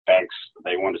banks.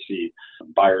 They want to see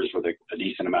buyers with a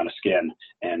decent amount of skin.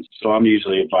 And so I'm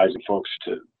usually advising folks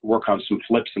to work on some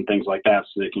flips and things like that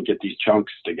so they can get these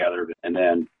chunks together and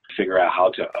then figure out how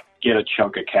to get a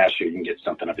chunk of cash so you can get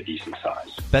something of a decent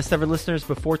size. Best ever listeners,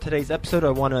 before today's episode, I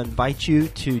want to invite you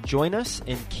to join us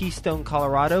in Keystone,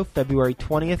 Colorado, February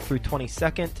 20th through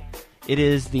 22nd. It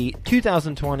is the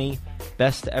 2020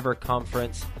 Best Ever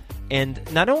Conference. And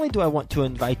not only do I want to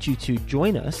invite you to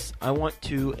join us, I want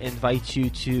to invite you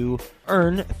to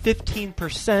earn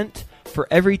 15% for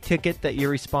every ticket that you're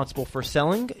responsible for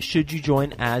selling should you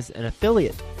join as an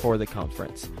affiliate for the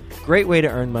conference. Great way to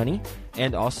earn money.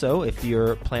 And also, if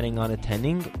you're planning on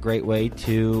attending, great way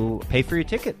to pay for your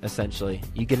ticket, essentially.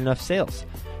 You get enough sales.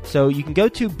 So you can go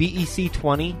to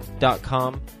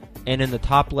bec20.com, and in the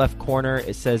top left corner,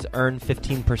 it says earn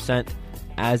 15%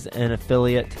 as an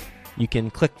affiliate. You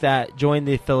can click that, join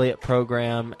the affiliate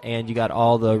program, and you got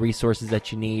all the resources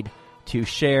that you need to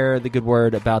share the good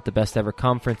word about the Best Ever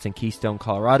Conference in Keystone,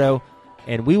 Colorado.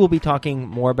 And we will be talking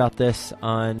more about this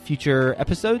on future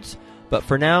episodes. But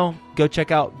for now, go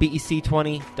check out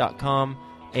bec20.com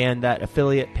and that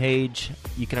affiliate page.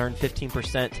 You can earn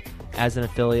 15% as an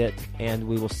affiliate, and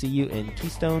we will see you in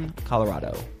Keystone,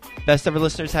 Colorado. Best ever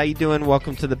listeners, how you doing?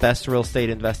 Welcome to the Best Real Estate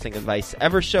Investing Advice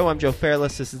Ever show. I'm Joe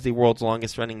Fairless. This is the world's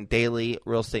longest running daily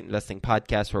real estate investing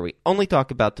podcast where we only talk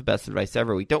about the best advice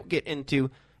ever. We don't get into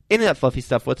any of that fluffy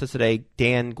stuff. With us today,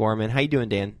 Dan Gorman. How you doing,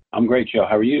 Dan? I'm great, Joe.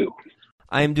 How are you?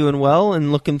 I am doing well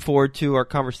and looking forward to our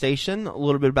conversation. A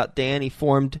little bit about Dan. He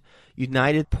formed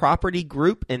United Property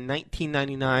Group in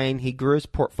 1999. He grew his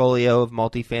portfolio of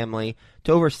multifamily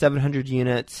to over 700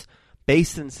 units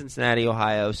based in Cincinnati,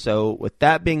 Ohio. So with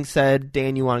that being said,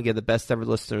 Dan, you want to give the best ever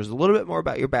listeners a little bit more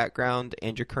about your background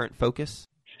and your current focus?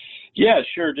 Yeah,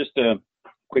 sure. Just a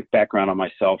quick background on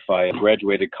myself. I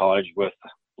graduated college with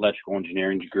electrical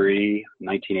engineering degree in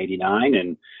 1989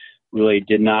 and really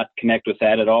did not connect with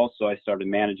that at all. So I started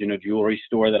managing a jewelry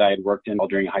store that I had worked in all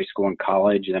during high school and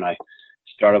college. And then I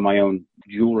started my own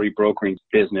jewelry brokering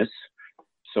business.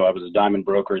 So I was a diamond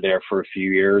broker there for a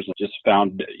few years and just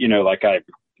found,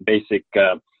 basic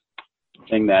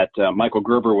thing that Michael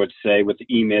Gerber would say with the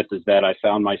E-Myth is that I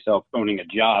found myself owning a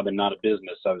job and not a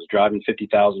business. I was driving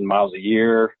 50,000 miles a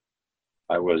year.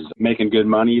 I was making good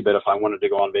money, but if I wanted to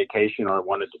go on vacation or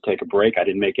wanted to take a break, I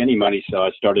didn't make any money. So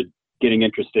I started getting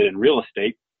interested in real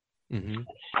estate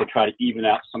to try to even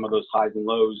out some of those highs and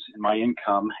lows in my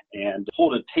income, and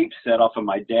pulled a tape set off of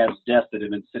my dad's desk that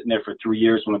had been sitting there for 3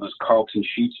 years, one of those Carlton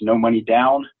Sheets, No Money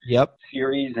Down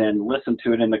series, and listened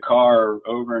to it in the car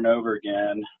over and over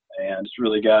again, and just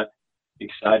really got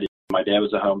excited. My dad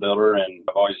was a home builder, and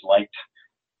I've always liked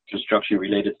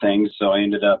construction-related things, so I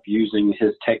ended up using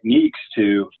his techniques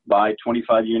to buy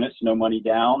 25 units, no money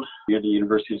down, near the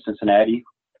University of Cincinnati,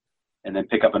 and then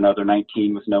pick up another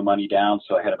 19 with no money down.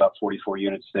 So I had about 44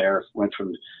 units there, went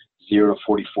from 0 to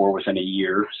 44 within a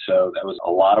year. So that was a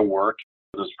lot of work.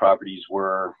 Those properties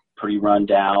were pretty run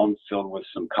down, filled with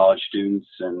some college students,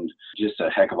 and just a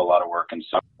heck of a lot of work. And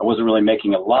so I wasn't really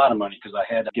making a lot of money because I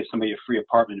had to give somebody a free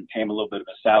apartment and pay them a little bit of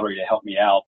a salary to help me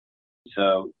out.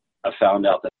 So I found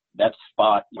out that that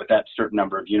spot with that certain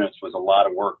number of units was a lot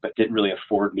of work, but didn't really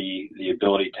afford me the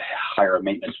ability to hire a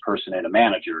maintenance person and a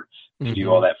manager to do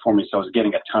all that for me. So I was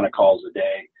getting a ton of calls a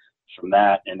day from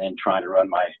that, and then trying to run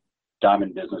my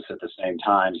diamond business at the same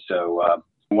time. So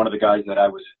one of the guys that I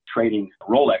was trading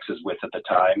Rolexes with at the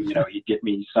time, he'd get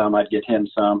me some, I'd get him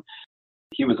some.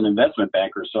 He was an investment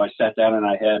banker. So I sat down and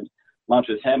I had lunch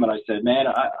with him, and I said, man,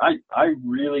 I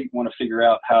really want to figure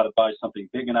out how to buy something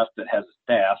big enough that has a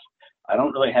staff. I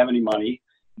don't really have any money.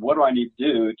 What do I need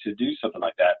to do something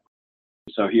like that?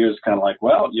 So he was kind of like,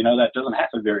 well, that doesn't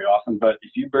happen very often, but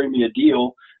if you bring me a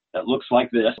deal that looks like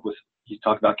this, he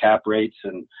talked about cap rates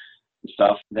and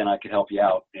stuff, then I could help you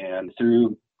out. And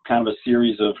through kind of a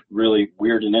series of really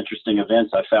weird and interesting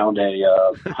events, I found a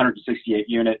 168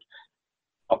 unit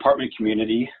apartment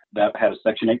community that had a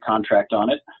Section 8 contract on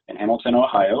it in Hamilton,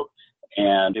 Ohio,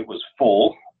 and it was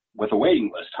full with a waiting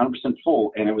list, 100%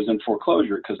 full, and it was in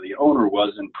foreclosure because the owner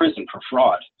was in prison for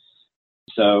fraud.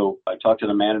 So I talked to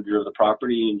the manager of the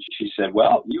property, and she said,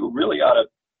 well, you really ought to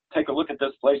take a look at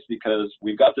this place because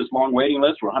we've got this long waiting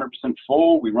list. We're 100%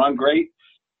 full. We run great.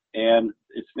 And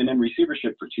it's been in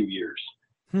receivership for 2 years.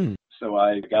 So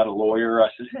I got a lawyer. I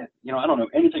said, hey, I don't know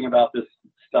anything about this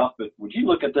stuff, but would you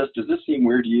look at this? Does this seem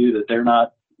weird to you that they're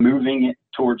not moving it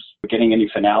towards getting any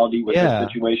finality with this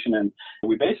situation? And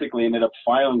we basically ended up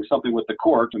filing something with the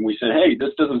court, and we said, hey,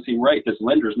 this doesn't seem right. This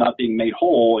lender's not being made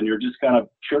whole, and you're just kind of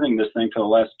churning this thing for the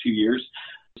last 2 years.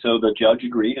 So the judge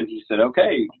agreed, and he said,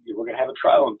 okay, we're going to have a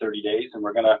trial in 30 days, and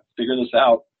we're going to figure this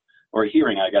out. or a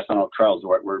hearing, I guess. I don't know if trial is the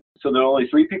right word. So there were only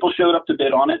 3 people showed up to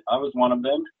bid on it. I was one of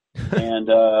them,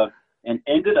 and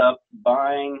ended up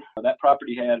buying. That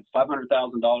property had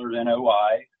 $500,000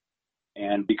 NOI.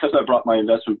 And because I brought my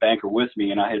investment banker with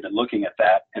me and I had been looking at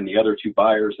that, and the other 2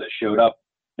 buyers that showed up,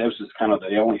 this was kind of,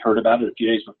 they only heard about it a few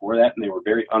days before that, and they were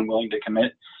very unwilling to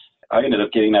commit. I ended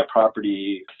up getting that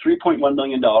property $3.1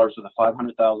 million with a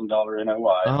 $500,000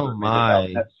 NOI. Oh,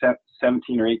 my. That's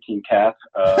 17 or 18 cap.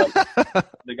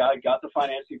 The guy got the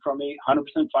financing from me, 100%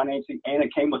 financing, and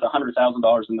it came with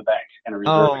 $100,000 in the bank and a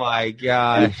reserve. Oh, my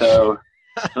gosh. And so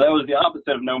that was the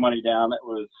opposite of no money down. That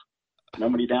was no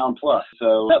money down plus.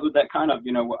 So that was that kind of,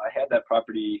 I had that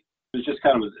property. It was just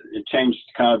kind of, it changed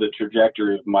kind of the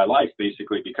trajectory of my life,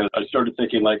 basically, because I started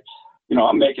thinking like,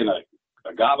 I'm making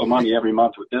a gob of money every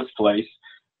month with this place.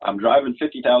 I'm driving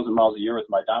 50,000 miles a year with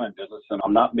my diamond business, and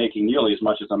I'm not making nearly as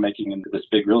much as I'm making in this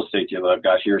big real estate deal that I've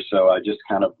got here. So I just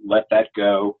kind of let that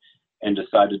go and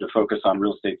decided to focus on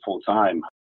real estate full time.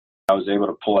 I was able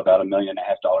to pull about $1.5 million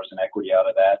in equity out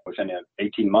of that within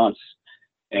 18 months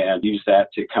and use that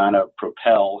to kind of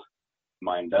propel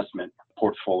my investment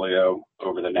portfolio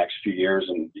over the next few years.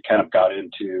 And kind of got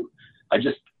into, I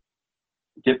just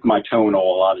dipped my toe in a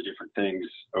lot of different things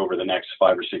over the next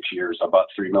 5 or 6 years. I bought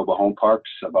 3 mobile home parks.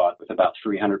 With about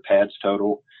 300 pads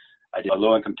total. I did a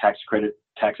low income tax credit,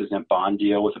 tax exempt bond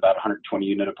deal with about 120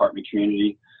 unit apartment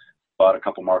community. Bought a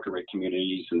couple market rate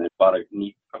communities, and then bought a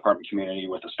neat apartment community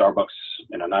with a Starbucks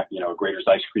and a Grater's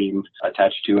ice cream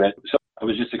attached to it. So I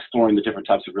was just exploring the different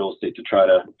types of real estate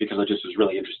because I just was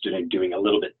really interested in doing a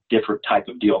little bit different type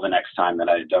of deal the next time than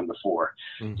I had done before.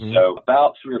 Mm-hmm. So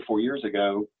about 3 or 4 years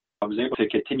ago, I was able to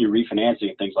continue refinancing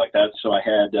and things like that. So I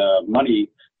had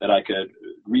money that I could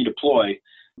redeploy,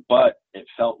 but it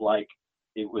felt like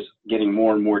it was getting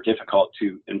more and more difficult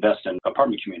to invest in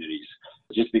apartment communities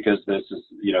just because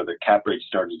the cap rate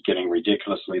started getting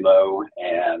ridiculously low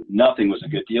and nothing was a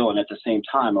good deal. And at the same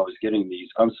time, I was getting these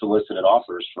unsolicited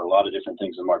offers for a lot of different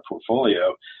things in my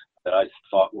portfolio that I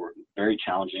thought were very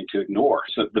challenging to ignore.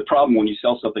 So the problem when you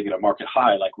sell something at a market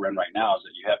high like we're in right now is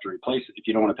that you have to replace it. If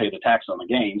you don't want to pay the tax on the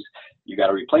gains, you got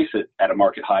to replace it at a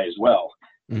market high as well.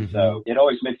 Mm-hmm. So it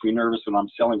always makes me nervous when I'm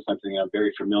selling something I'm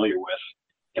very familiar with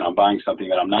and I'm buying something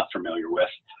that I'm not familiar with,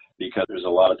 because there's a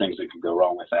lot of things that can go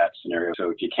wrong with that scenario. So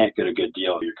if you can't get a good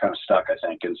deal, you're kind of stuck, I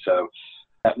think. And so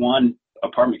that one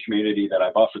apartment community that I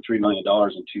bought for $3 million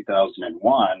in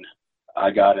 2001,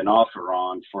 I got an offer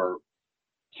on for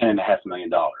 $10.5 million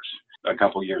a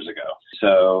couple years ago.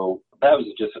 So that was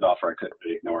just an offer I couldn't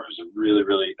ignore. It was a really,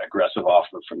 really aggressive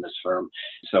offer from this firm.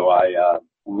 So I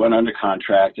went under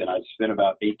contract, and I'd spent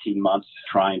about 18 months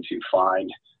trying to find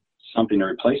something to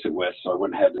replace it with so I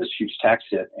wouldn't have this huge tax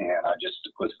hit, and I just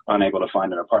was unable to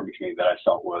find an apartment community that I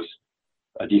felt was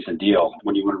a decent deal.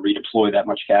 When you want to redeploy that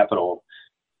much capital,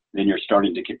 then you're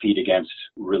starting to compete against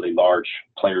really large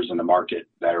players in the market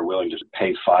that are willing to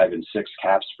pay 5 and 6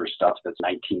 caps for stuff that's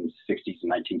 1960s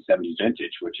and 1970s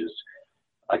vintage, which is,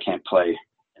 I can't play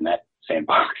in that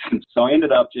sandbox. So I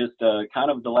ended up just kind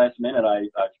of the last minute,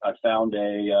 I found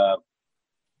a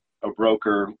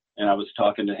broker, and I was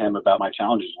talking to him about my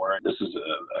challenges were. This is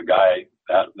a guy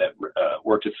that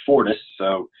worked at Fortis,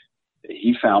 so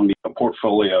he found me a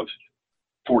portfolio of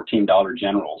 $14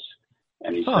 Generals.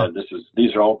 And he said,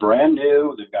 these are all brand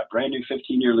new. They've got brand new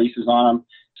 15-year leases on them,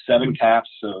 7 caps.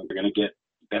 So they're going to get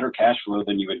better cash flow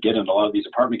than you would get in a lot of these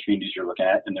apartment communities you're looking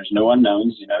at. And there's no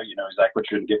unknowns. You know exactly what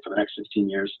you're going to get for the next 15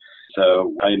 years.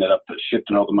 So I ended up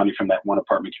shifting all the money from that one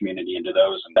apartment community into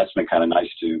those. And that's been kind of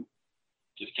nice to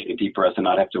just take a deep breath and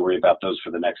not have to worry about those for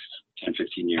the next 10,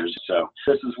 15 years. So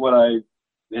this is what I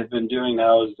have been doing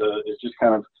now is just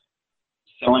kind of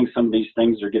selling some of these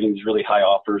things. They're getting these really high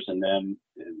offers, and then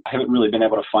I haven't really been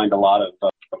able to find a lot of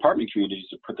apartment communities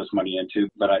to put this money into,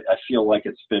 but I feel like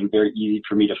it's been very easy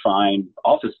for me to find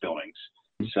office buildings.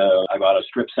 So I got a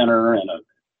strip center and a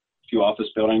few office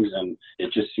buildings, and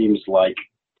it just seems like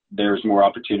there's more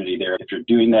opportunity there. If you're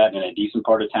doing that in a decent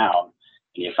part of town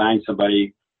and you find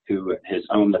somebody who has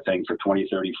owned the thing for 20,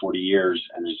 30, 40 years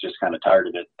and is just kind of tired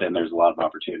of it, then there's a lot of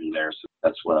opportunity there. So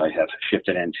that's what I have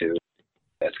shifted into.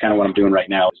 That's kind of what I'm doing right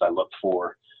now is I look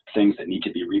for things that need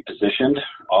to be repositioned,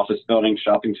 office buildings,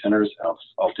 shopping centers.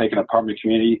 I'll take an apartment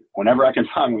community whenever I can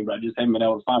find one, but I just haven't been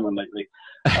able to find one lately.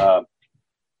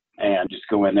 And just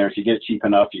go in there. If you get it cheap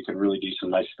enough, you can really do some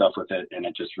nice stuff with it. And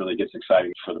it just really gets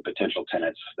exciting for the potential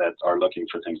tenants that are looking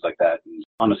for things like that. And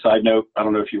on a side note, I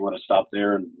don't know if you want to stop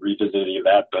there and revisit any of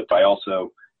that, but I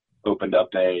also opened up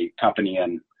a company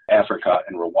in Africa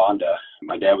and Rwanda.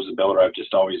 My dad was a builder. I've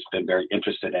just always been very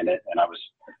interested in it. And I was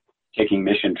taking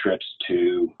mission trips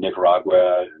to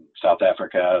Nicaragua, South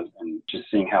Africa, and just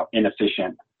seeing how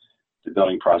inefficient the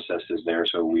building process is there.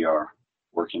 So we are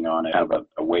working on kind of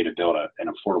a way to build an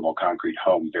affordable concrete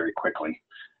home very quickly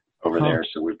over there.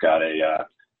 So we've got a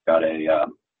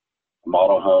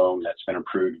model home that's been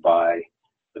approved by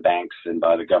the banks and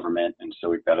by the government. And so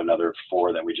we've got another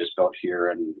 4 that we just built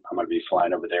here, and I'm going to be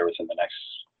flying over there within the next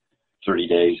 30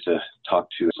 days to talk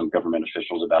to some government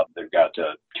officials about, they've got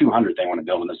 200 they want to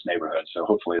build in this neighborhood. So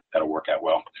hopefully that'll work out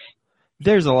well.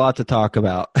 There's a lot to talk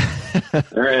about.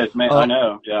 There is, man. I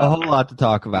know. Yeah. A whole lot to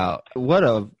talk about. What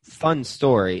a fun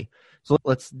story. So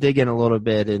let's dig in a little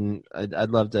bit, and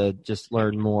I'd love to just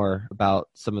learn more about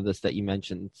some of this that you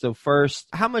mentioned. So first,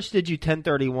 how much did you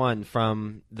 1031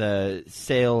 from the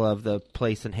sale of the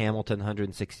place in Hamilton,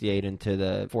 168, into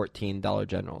the 14 Dollar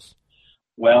Generals?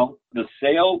 Well, the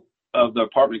sale of the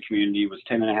apartment community was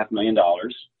 $10.5 million.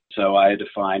 So I had to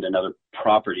find another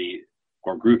property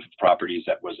or group of properties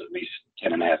that was at least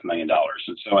 $10.5 million.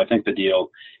 And so I think the deal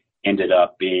ended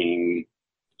up being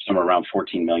somewhere around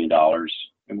 $14 million.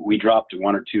 We dropped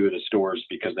 1 or 2 of the stores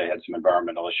because they had some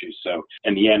environmental issues. So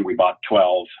in the end, we bought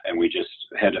 12, and we just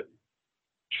had to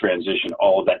transition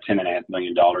all of that $10.5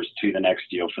 million to the next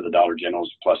deal for the Dollar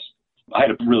Generals. Plus, I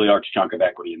had a really large chunk of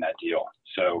equity in that deal.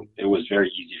 So it was very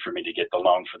easy for me to get the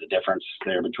loan for the difference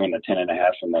there between the 10.5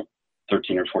 and the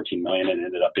 13 or 14 million it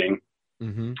ended up being.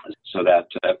 Mm-hmm. So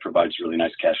that provides really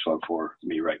nice cash flow for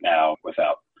me right now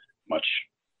without much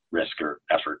risk or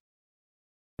effort.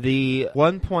 The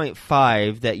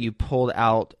 1.5 that you pulled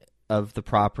out of the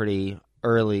property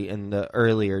early in the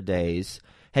earlier days,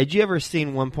 had you ever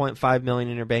seen 1.5 million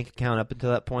in your bank account up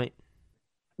until that point?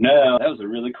 No, that was a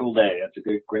really cool day. That's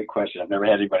a great question. I've never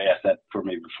had anybody ask that for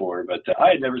me before, but I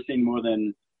had never seen more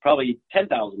than probably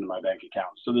 10,000 in my bank account.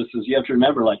 So this is, you have to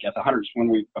remember, like at the hundreds, when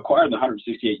we acquired the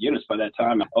 168 units, by that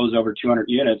time I was over 200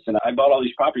 units, and I bought all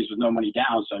these properties with no money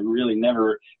down. So I really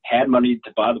never had money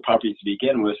to buy the properties to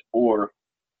begin with, or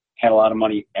had a lot of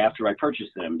money after I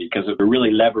purchased them, because if we really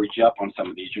leverage up on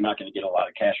some of these, you're not going to get a lot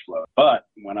of cash flow. But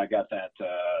when I got that,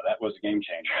 that was a game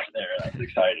changer there. That was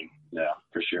exciting. Yeah,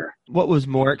 for sure. What was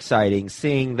more exciting,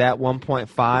 seeing that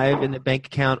 1.5 in the bank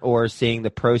account, or seeing the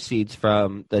proceeds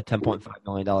from the $10.5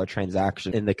 million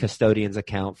transaction in the custodian's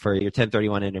account for your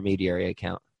 1031 intermediary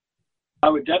account? I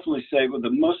would definitely say the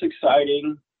most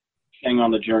exciting thing on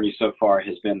the journey so far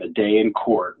has been the day in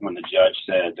court when the judge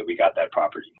said that we got that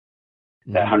property.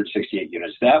 That 168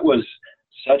 units. That was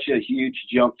such a huge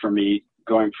jump for me,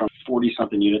 going from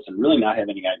 40-something units and really not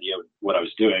having any idea what I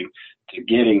was doing to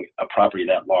getting a property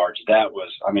that large. That was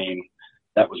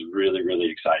really, really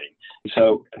exciting.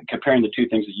 So comparing the two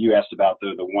things that you asked about,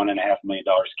 the $1.5 million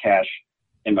cash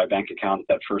in my bank account,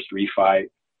 that first refi,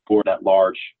 or that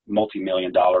large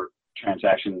multi-million-dollar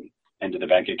transaction into the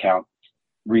bank account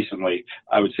recently,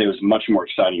 I would say it was much more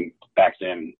exciting back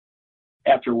then.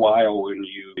 After a while, when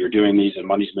you're doing these and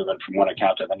money's moving from one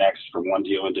account to the next, from one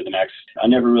deal into the next, I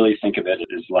never really think of it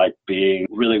as like being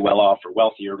really well off or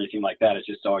wealthy or anything like that. It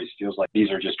just always feels like these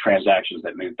are just transactions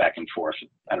that move back and forth.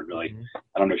 I don't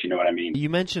know if you know what I mean. You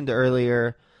mentioned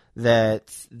earlier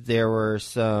that there were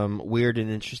some weird and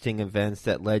interesting events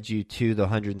that led you to the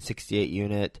 168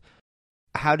 unit.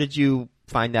 How did you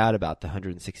find out about the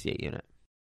 168 unit?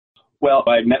 Well,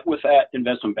 I met with that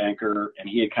investment banker, and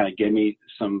he had kind of gave me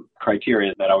some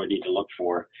criteria that I would need to look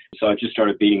for. So I just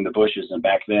started beating the bushes. And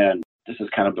back then, this is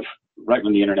kind of right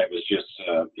when the internet was just,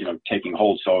 taking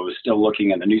hold. So I was still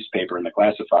looking in the newspaper and the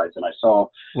classifieds, and I saw.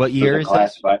 What year is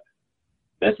this?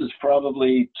 This is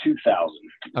probably 2000.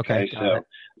 Okay.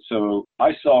 So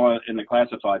I saw in the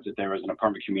classifieds that there was an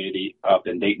apartment community up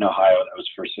in Dayton, Ohio that was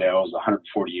for sale. It was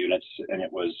 140 units, and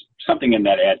it was something in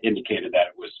that ad indicated that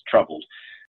it was troubled.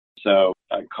 So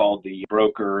I called the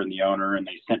broker and the owner, and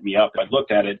they sent me up. I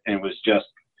looked at it, and it was just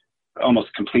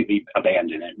almost completely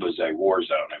abandoned. It was a war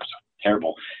zone. It was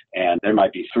terrible. And there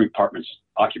might be 3 apartments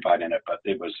occupied in it, but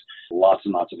it was lots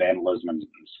and lots of vandalism and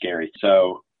scary.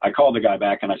 So I called the guy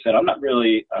back, and I said, I'm not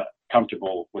really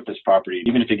comfortable with this property,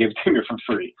 even if you give it to me for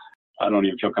free. I don't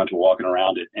even feel comfortable walking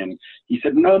around it. And he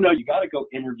said, no, you got to go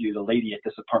interview the lady at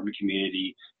this apartment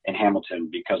community in Hamilton,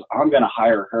 because I'm going to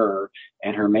hire her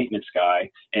and her maintenance guy,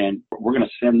 and we're going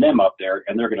to send them up there,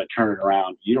 and they're going to turn it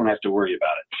around. You don't have to worry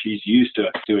about it. She's used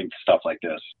to doing stuff like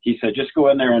this. He said, just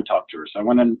go in there and talk to her. So I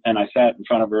went in and I sat in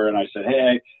front of her, and I said,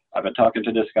 hey, I've been talking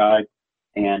to this guy,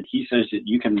 and he says that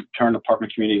you can turn an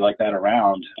apartment community like that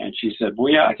around. And she said,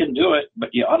 well, yeah, I can do it, but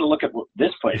you ought to look at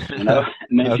this place, And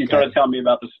then Okay. She started telling me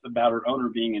about her owner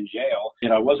being in jail.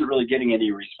 I wasn't really getting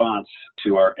any response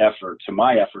to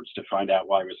my efforts to find out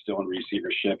why I was still in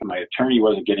receivership. And my attorney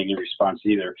wasn't getting any response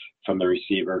either from the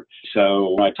receiver.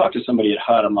 So when I talked to somebody at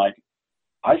HUD, I'm like,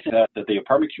 I think that the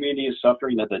apartment community is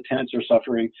suffering, that the tenants are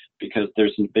suffering because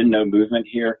there's been no movement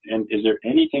here. And is there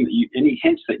anything any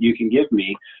hints that you can give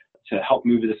me to help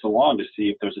move this along to see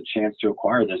if there's a chance to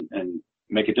acquire this and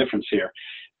make a difference here?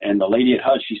 And the lady at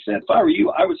HUD, she said, if I were you,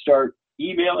 I would start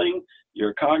emailing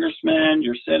your congressmen,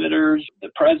 your senators, the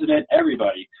president,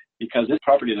 everybody, because this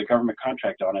property has a government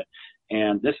contract on it,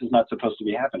 and this is not supposed to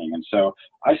be happening. And so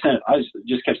I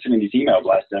just kept sending these email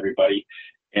blasts to everybody,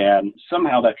 and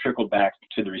somehow that trickled back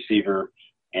to the receiver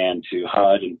and to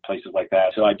HUD and places like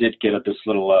that. So I did get at this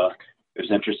little, it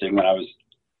was interesting when I was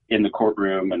in the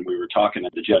courtroom and we were talking,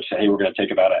 and the judge said, hey, we're going to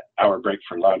take about an hour break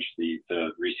for lunch. The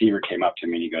receiver came up to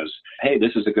me and he goes, hey,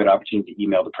 this is a good opportunity to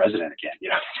email the president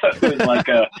again. So it was like,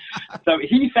 so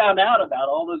he found out about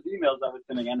all those emails I was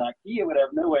sending, and he would have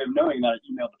no way of knowing that I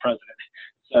emailed the president.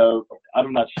 So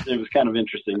I'm not sure. It was kind of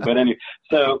interesting. But anyway,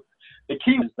 so the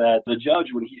key is that the judge,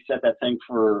 when he set that thing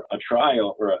for a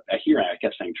trial or a hearing, I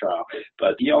kept saying trial,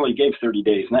 but he only gave 30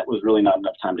 days, and that was really not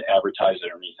enough time to advertise it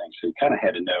or anything. So he kind of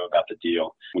had to know about the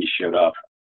deal when he showed up.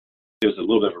 It was a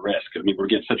little bit of a risk. I mean, we're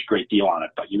getting such a great deal on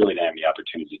it, but you really didn't have the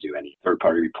opportunity to do any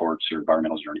third-party reports or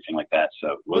environmentals or anything like that.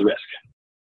 So it was a risk.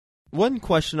 One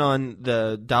question on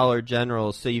the Dollar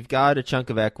Generals. So you've got a chunk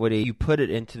of equity. You put it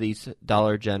into these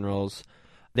Dollar Generals.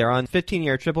 They're on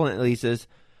 15-year triple net leases.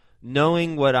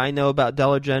 Knowing what I know about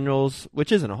Dollar Generals,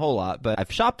 which isn't a whole lot, but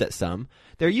I've shopped at some,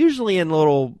 they're usually in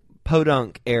little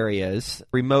podunk areas,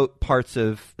 remote parts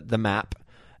of the map.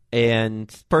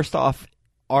 And first off,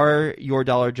 are your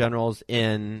Dollar Generals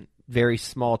in very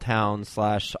small towns /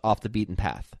 off the beaten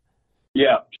path?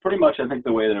 Yeah, pretty much. I think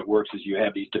the way that it works is you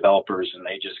have these developers and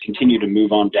they just continue to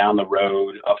move on down the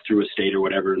road up through a state or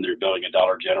whatever, and they're building a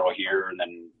Dollar General here, and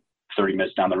then 30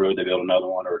 minutes down the road they build another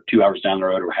one, or 2 hours down the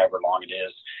road, or however long it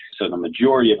is. So the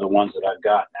majority of the ones that I've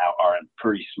got now are in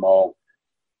pretty small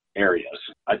areas.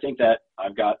 I think that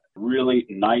I've got really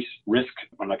nice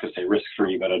I'm not going to say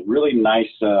risk-free, but a really nice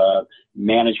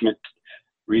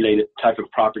management-related type of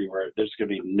property where there's going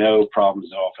to be no problems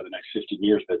at all for the next 15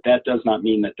 years. But that does not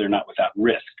mean that they're not without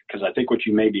risk, because I think what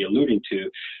you may be alluding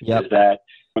to is that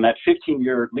when that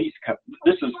 15-year lease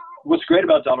this is what's great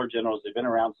about Dollar Generals. They've been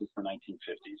around since the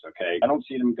 1950s, okay? I don't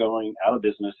see them going out of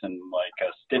business and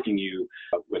sticking you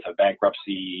with a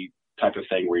bankruptcy type of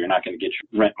thing where you're not going to get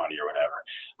your rent money or whatever.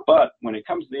 But when it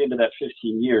comes to the end of that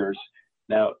 15 years,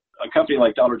 now a company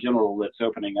like Dollar General that's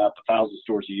opening up 1,000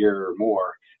 stores a year or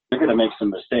more, they're going to make some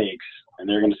mistakes, and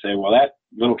they're going to say, well, that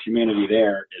little community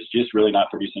there is just really not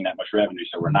producing that much revenue,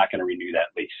 so we're not going to renew that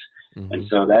lease. Mm-hmm. And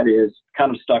so that is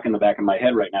kind of stuck in the back of my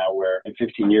head right now, where in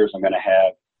 15 years I'm going to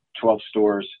have 12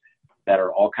 stores that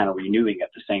are all kind of renewing at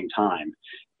the same time.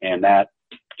 And that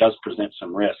does present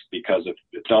some risk, because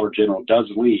if Dollar General does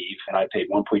leave and I paid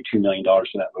 $1.2 million for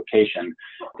that location,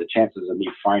 the chances of me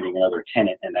finding another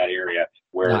tenant in that area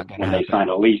where when they sign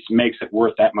a lease makes it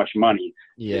worth that much money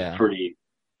is pretty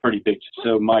big.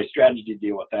 So my strategy to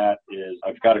deal with that is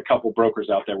I've got a couple brokers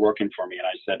out there working for me, and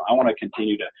I said, I want to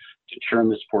continue to churn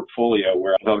this portfolio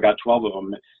where I've got 12 of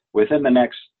them within the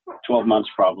next 12 months,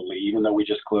 probably, even though we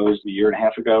just closed a year and a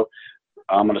half ago.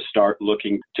 I'm going to start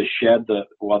looking to shed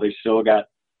while they still got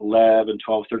 11,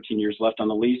 12, 13 years left on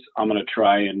the lease, I'm going to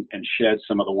try and shed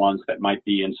some of the ones that might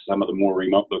be in some of the more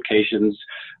remote locations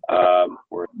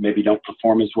or maybe don't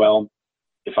perform as well,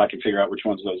 if I can figure out which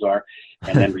ones those are,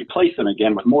 and then replace them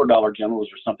again with more Dollar Generals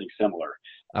or something similar.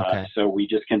 Okay. So we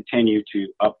just continue to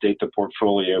update the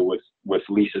portfolio with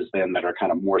leases then that are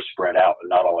kind of more spread out and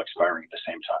not all expiring at the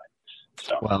same time.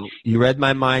 So. Well, you read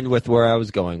my mind with where I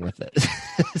was going with it.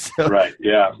 So, right.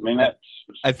 Yeah. I mean,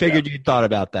 I figured you'd thought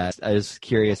about that. I was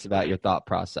curious about your thought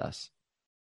process.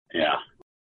 Yeah.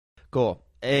 Cool.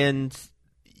 And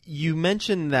you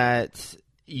mentioned that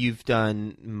you've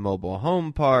done mobile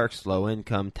home parks, low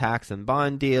income tax and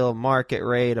bond deal, market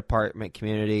rate, apartment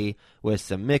community with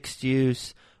some mixed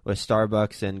use, with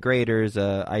Starbucks and Grader's,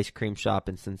 a ice cream shop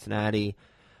in Cincinnati.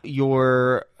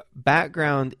 Your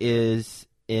background is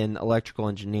in electrical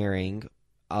engineering.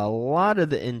 A lot of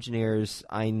the engineers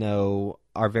I know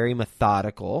are very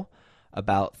methodical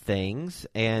about things,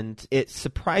 and it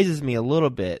surprises me a little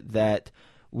bit that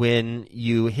when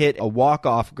you hit a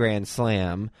walk-off grand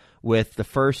slam with the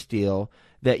first deal,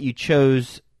 that you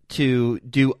chose to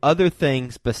do other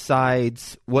things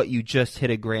besides what you just hit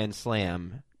a grand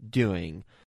slam doing.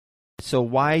 So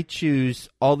why choose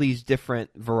all these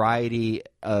different variety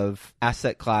of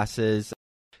asset classes?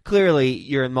 Clearly,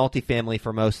 you're in multifamily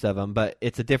for most of them, but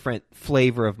it's a different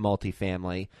flavor of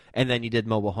multifamily. And then you did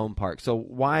mobile home park. So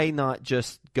why not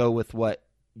just go with what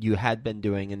you had been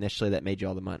doing initially that made you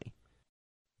all the money?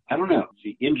 I don't know.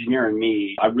 The engineer in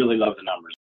me, I really love the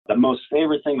numbers. The most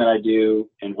favorite thing that I do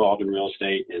involved in real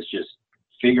estate is just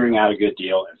figuring out a good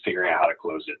deal and figuring out how to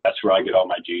close it. That's where I get all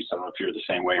my juice. I don't know if you're the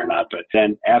same way or not, but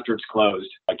then after it's closed,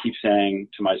 I keep saying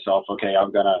to myself, okay,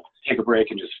 I'm going to take a break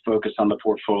and just focus on the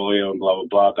portfolio and blah, blah,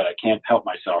 blah, but I can't help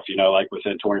myself. Like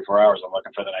within 24 hours, I'm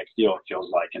looking for the next deal, it feels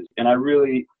like. And I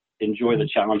really enjoy the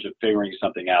challenge of figuring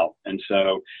something out. And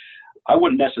so I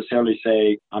wouldn't necessarily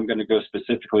say I'm going to go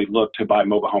specifically look to buy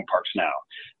mobile home parks now,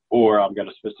 or I'm going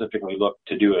to specifically look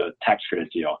to do a tax credit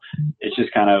deal. It's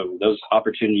just kind of those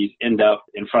opportunities end up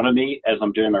in front of me as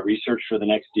I'm doing my research for the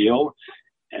next deal.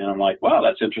 And I'm like, wow,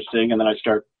 that's interesting. And then I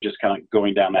start just kind of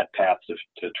going down that path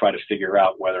to try to figure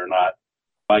out whether or not,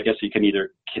 I guess you can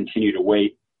either continue to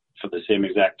wait for the same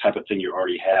exact type of thing you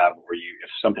already have, or if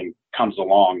something comes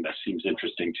along that seems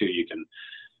interesting too, you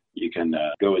can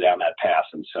go down that path.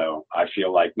 And so I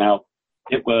feel like now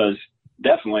it was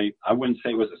definitely, I wouldn't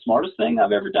say it was the smartest thing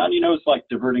I've ever done. It's like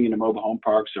diverting into mobile home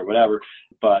parks or whatever,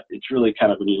 but it's really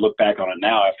kind of, when you look back on it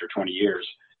now after 20 years,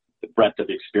 the breadth of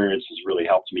experience has really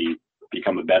helped me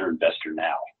become a better investor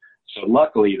now. So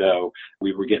luckily, though,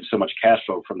 we were getting so much cash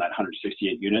flow from that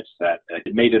 168 units that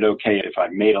it made it okay if I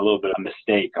made a little bit of a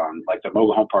mistake on, like the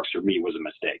mobile home parks for me was a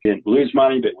mistake. Didn't lose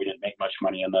money, but we didn't make much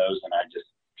money on those, and I just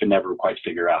could never quite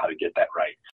figure out how to get that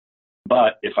right.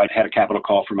 But if I'd had a capital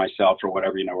call for myself or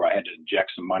whatever, where I had to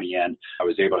inject some money in, I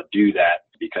was able to do that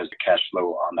because the cash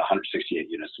flow on the 168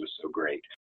 units was so great.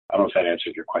 I don't know if that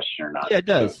answered your question or not. Yeah, it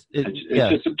does. So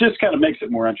it just kind of makes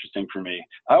it more interesting for me.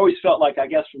 I always felt like, I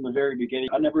guess from the very beginning,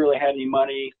 I never really had any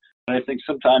money. And I think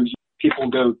sometimes people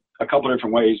go a couple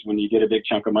different ways when you get a big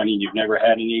chunk of money and you've never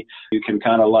had any. You can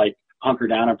kind of like hunker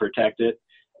down and protect it.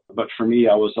 But for me,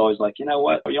 I was always like, you know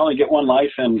what? You only get one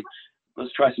life, and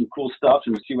let's try some cool stuff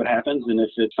and see what happens. And if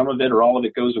some of it or all of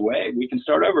it goes away, we can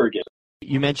start over again.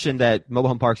 You mentioned that mobile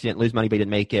home parks, you didn't lose money, but you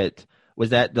didn't make it. Was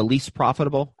that the least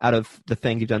profitable out of the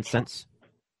thing you've done since?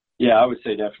 Yeah, I would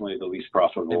say definitely the least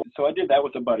profitable. So I did that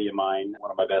with a buddy of mine,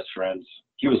 one of my best friends.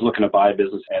 He was looking to buy a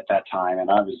business at that time, and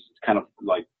I was kind of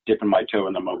like dipping my toe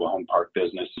in the mobile home park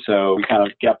business. So we kind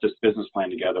of got this business plan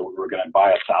together. We were going to buy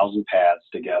 1,000 pads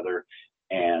together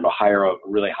and hire a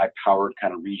really high-powered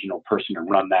kind of regional person to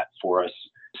run that for us.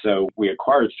 So we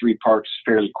acquired 3 parks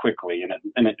fairly quickly.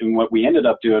 And what we ended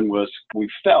up doing was, we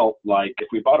felt like if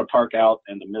we bought a park out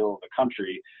in the middle of the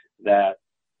country, that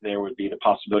there would be the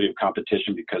possibility of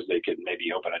competition because they could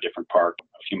maybe open a different park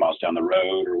a few miles down the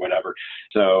road or whatever.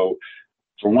 So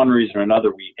for one reason or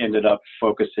another, we ended up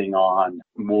focusing on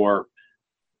more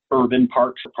urban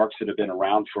parks, or parks that have been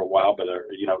around for a while but are,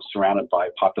 surrounded by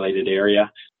a populated area,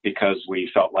 because we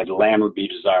felt like the land would be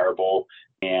desirable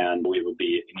and we would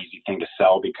be an easy thing to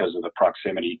sell because of the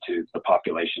proximity to the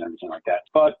population and everything like that.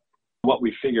 But what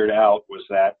we figured out was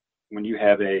that when you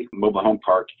have a mobile home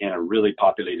park in a really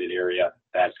populated area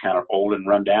that's kind of old and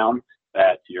run down,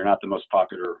 that you're not the most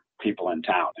popular people in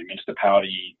town. The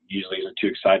municipality usually isn't too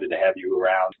excited to have you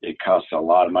around. It costs a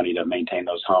lot of money to maintain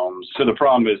those homes. So the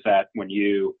problem is that when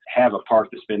you have a park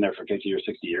that's been there for 50 or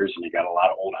 60 years and you got a lot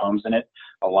of old homes in it,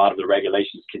 a lot of the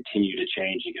regulations continue to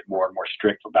change and get more and more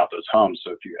strict about those homes.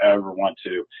 So if you ever want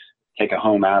to take a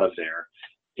home out of there,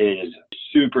 it is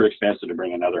super expensive to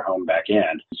bring another home back in.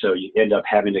 So you end up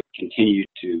having to continue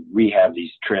to rehab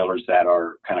these trailers that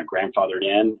are kind of grandfathered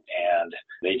in, and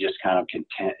they just kind of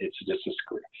it's just this,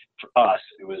 for us,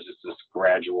 it was just this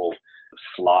gradual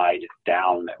slide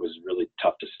down that was really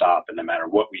tough to stop. And no matter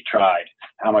what we tried,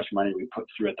 how much money we put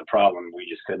through at the problem, we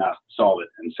just could not solve it.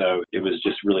 And so it was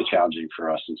just really challenging for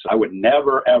us. And so I would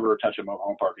never, ever touch a mobile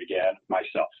home park again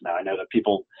myself. Now, I know that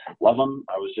people love them.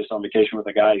 I was just on vacation with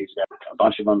a guy who's got a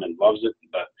bunch of them and loves it,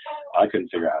 but I couldn't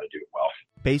figure out how to do it well.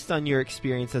 Based on your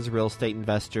experience as a real estate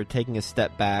investor, taking a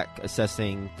step back,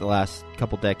 assessing the last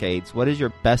couple decades, what is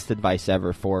your best advice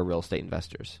ever for real estate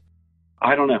investors?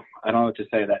 I don't know. I don't know what to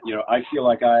say that. I feel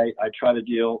like I try to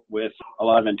deal with a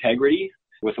lot of integrity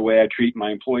with the way I treat my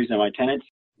employees and my tenants.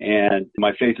 And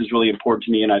my faith is really important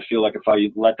to me. And I feel like if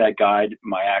I let that guide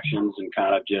my actions and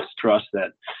kind of just trust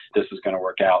that this is going to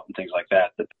work out and things like that,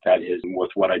 that is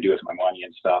with what I do with my money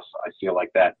and stuff, I feel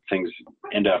like that things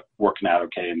end up working out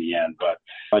okay in the end. But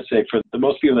I'd say for the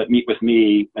most people that meet with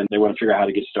me and they want to figure out how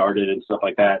to get started and stuff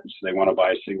like that, and so they want to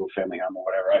buy a single family home or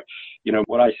whatever,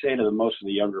 what I say to most of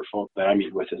the younger folk that I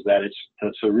meet with is that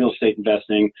it's real estate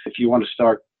investing. If you want to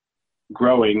start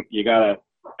growing, you got to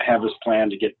have this plan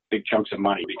to get big chunks of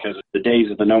money, because the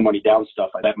days of the no money down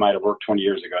stuff, that might have worked 20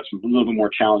 years ago. It's a little bit more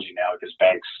challenging now because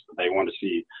banks, they want to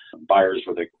see buyers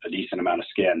with a decent amount of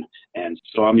skin. And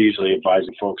so I'm usually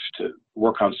advising folks to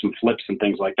work on some flips and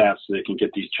things like that so they can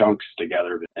get these chunks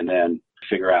together and then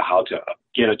figure out how to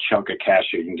get a chunk of cash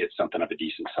so you can get something of a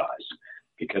decent size.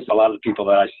 because a lot of the people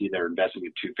that I see that are investing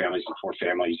in 2 families and 4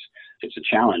 families, it's a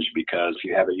challenge because if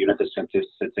you have a unit that's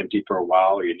empty for a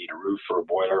while, or you need a roof or a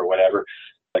boiler or whatever,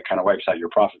 that kind of wipes out your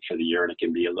profit for the year, and it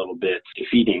can be a little bit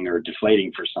defeating or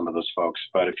deflating for some of those folks.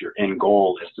 But if your end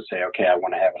goal is to say, okay, I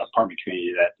want to have an apartment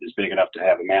community that is big enough to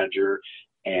have a manager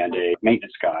and a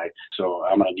maintenance guy, so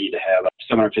I'm going to need to have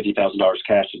 $750,000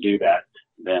 cash to do that,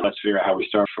 then let's figure out how we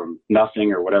start from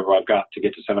nothing or whatever I've got to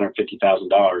get to $750,000, and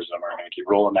we're going to keep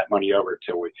rolling that money over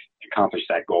until we accomplish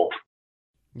that goal.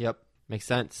 Yep, makes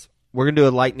sense. We're going to do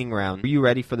a lightning round. Are you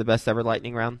ready for the best ever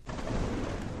lightning round?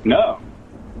 No.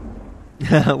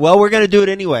 Well, we're going to do it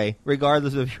anyway,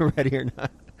 regardless of if you're ready or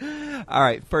not. All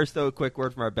right. First, though, a quick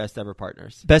word from our best ever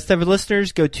partners. Best ever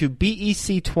listeners, go to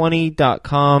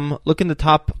bec20.com. Look in the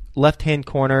top left-hand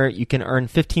corner. You can earn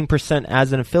 15%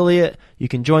 as an affiliate. You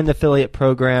can join the affiliate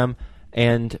program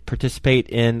and participate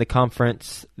in the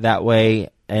conference that way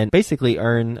and basically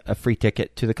earn a free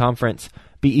ticket to the conference,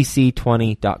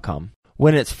 bec20.com.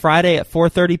 When it's Friday at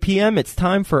 4:30 p.m., it's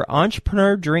time for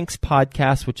Entrepreneur Drinks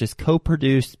Podcast, which is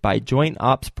co-produced by Joint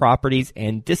Ops Properties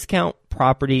and Discount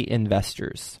Property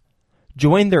Investors.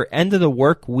 Join their end of the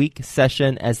work week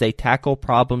session as they tackle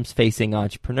problems facing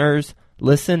entrepreneurs.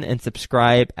 Listen and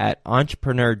subscribe at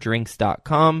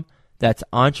entrepreneurdrinks.com. That's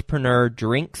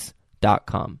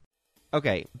entrepreneurdrinks.com.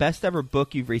 Okay, best ever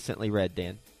book you've recently read,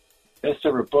 Dan? Best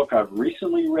ever book I've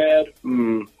recently read?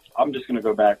 I'm just going to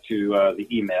go back to The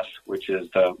E-Myth, which is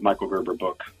the Michael Gerber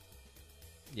book.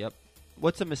 Yep.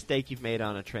 What's a mistake you've made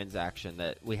on a transaction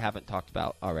that we haven't talked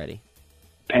about already?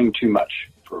 Paying too much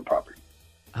for a property.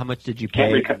 How much did you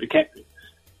pay?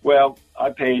 Well,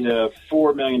 I paid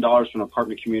 $4 million for an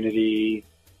apartment community.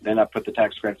 Then I put the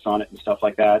tax credits on it and stuff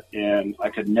like that, and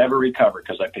I could never recover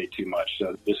because I paid too much.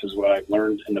 So this is what I've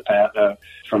learned in the past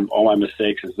from all my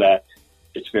mistakes, is that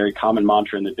it's a very common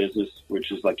mantra in the business,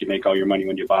 which is like you make all your money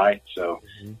when you buy. So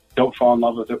Don't fall in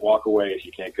love with it. Walk away if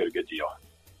you can't get a good deal.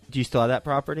 Do you still have that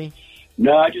property?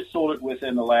 No, I just sold it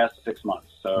within the last 6 months.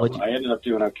 So I ended up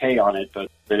doing okay on it, but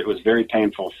it was very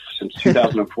painful since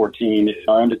 2014.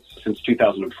 I owned it since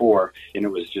 2004, and it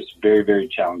was just very, very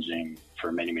challenging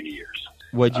for many, many years.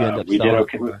 What'd you end up selling? We did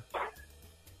okay.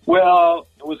 Well,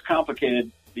 it was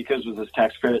complicated because of this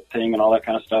tax credit thing and all that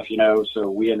kind of stuff, so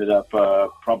we ended up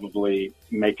probably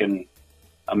making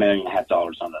 $1.5 million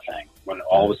on the thing when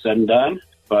all was said and done.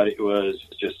 But it was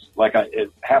just like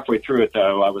halfway through it,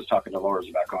 though, I was talking to lawyers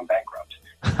about going bankrupt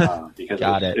because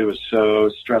it was so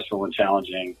stressful and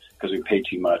challenging because we paid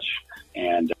too much.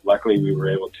 And luckily, we were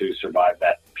able to survive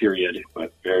that period,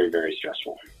 but very, very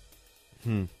stressful.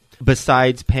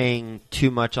 Besides paying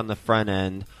too much on the front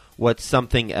end, what's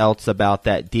something else about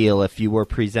that deal, if you were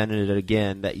presented it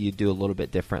again, that you'd do a little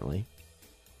bit differently?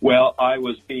 Well, I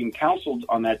was being counseled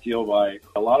on that deal by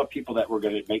a lot of people that were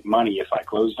going to make money if I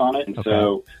closed on it. And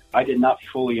so I did not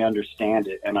fully understand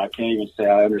it. And I can't even say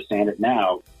I understand it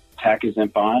now.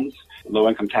 Tax-exempt bonds,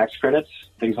 low-income tax credits,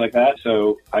 things like that.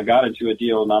 So I got into a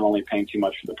deal not only paying too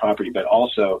much for the property, but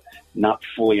also not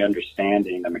fully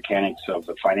understanding the mechanics of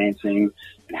the financing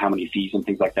and how many fees and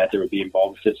things like that there would be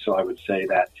involved with it. So I would say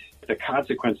that the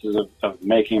consequences of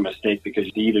making a mistake because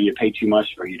either you pay too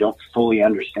much or you don't fully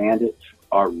understand it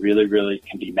are really, really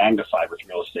can be magnified with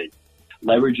real estate.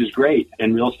 Leverage is great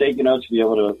in real estate, to be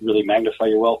able to really magnify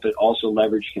your wealth, but also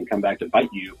leverage can come back to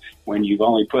bite you when you've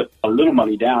only put a little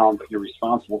money down, but you're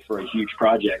responsible for a huge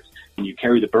project and you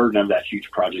carry the burden of that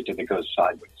huge project if it goes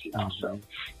sideways, So,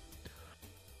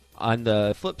 on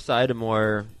the flip side of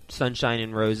more sunshine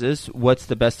and roses, what's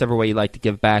the best ever way you like to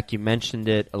give back? You mentioned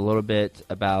it a little bit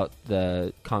about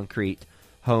the concrete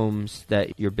homes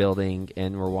that you're building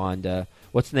in Rwanda.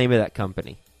 What's the name of that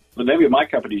company? The name of my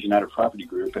company is United Property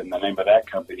Group, and the name of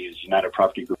that company is United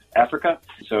Property Group Africa.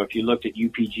 So if you looked at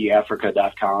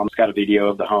upgafrica.com, it's got a video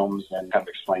of the homes and kind of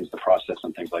explains the process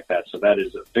and things like that. So that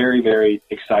is a very, very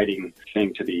exciting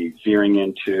thing to be veering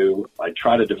into. I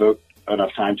try to devote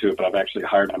enough time to it, but I've actually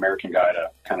hired an American guy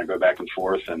to kind of go back and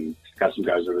forth, and got some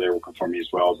guys over there working for me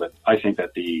as well. But I think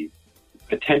that the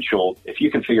potential, if you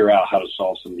can figure out how to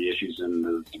solve some of the issues in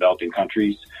the developing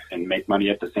countries and make money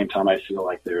at the same time, I feel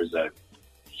like there's a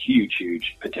huge,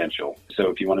 huge potential. So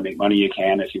if you want to make money, you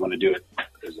can. If you want to do it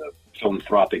as a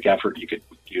philanthropic effort, you could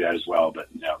do that as well, but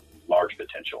large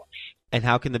potential. And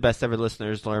how can the best ever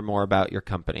listeners learn more about your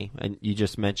company? And you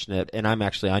just mentioned it, and I'm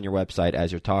actually on your website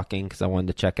as you're talking because I wanted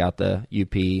to check out the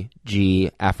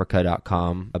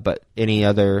upgafrica.com. But any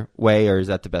other way, or is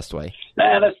that the best way?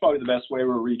 Nah, that's probably the best way.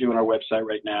 We're redoing our website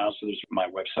right now, so my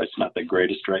website's not the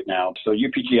greatest right now. So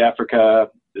UPG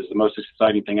Africa is the most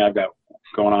exciting thing I've got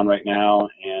going on right now,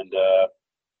 and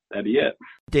that'd be it.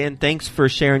 Dan, thanks for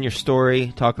sharing your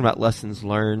story, talking about lessons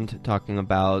learned, talking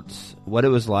about what it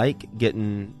was like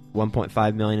getting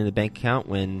 $1.5 million in the bank account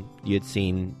when you had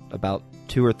seen about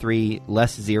 2 or 3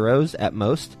 less zeros at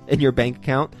most in your bank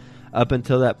account up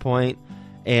until that point,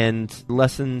 and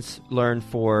lessons learned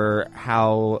for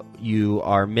how you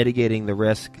are mitigating the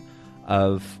risk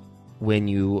of when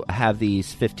you have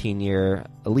these 15-year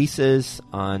leases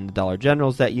on the Dollar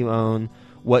Generals that you own,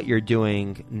 what you're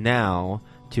doing now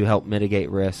to help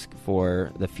mitigate risk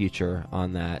for the future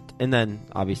on that. And then,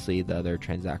 obviously, the other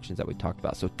transactions that we talked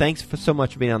about. So thanks so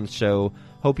much for being on the show.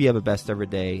 Hope you have a best ever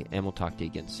day, and we'll talk to you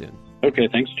again soon. Okay,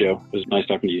 thanks, Joe. It was nice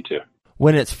talking to you, too.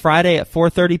 When it's Friday at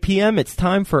 4:30 p.m., it's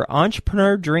time for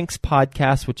Entrepreneur Drinks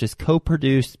Podcast, which is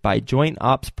co-produced by Joint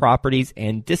Ops Properties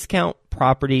and Discount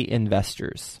Property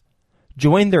Investors.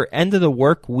 Join their end of the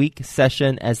work week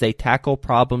session as they tackle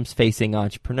problems facing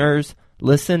entrepreneurs.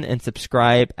 Listen and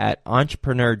subscribe at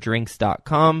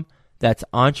entrepreneurdrinks.com. That's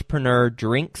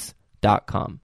entrepreneurdrinks.com.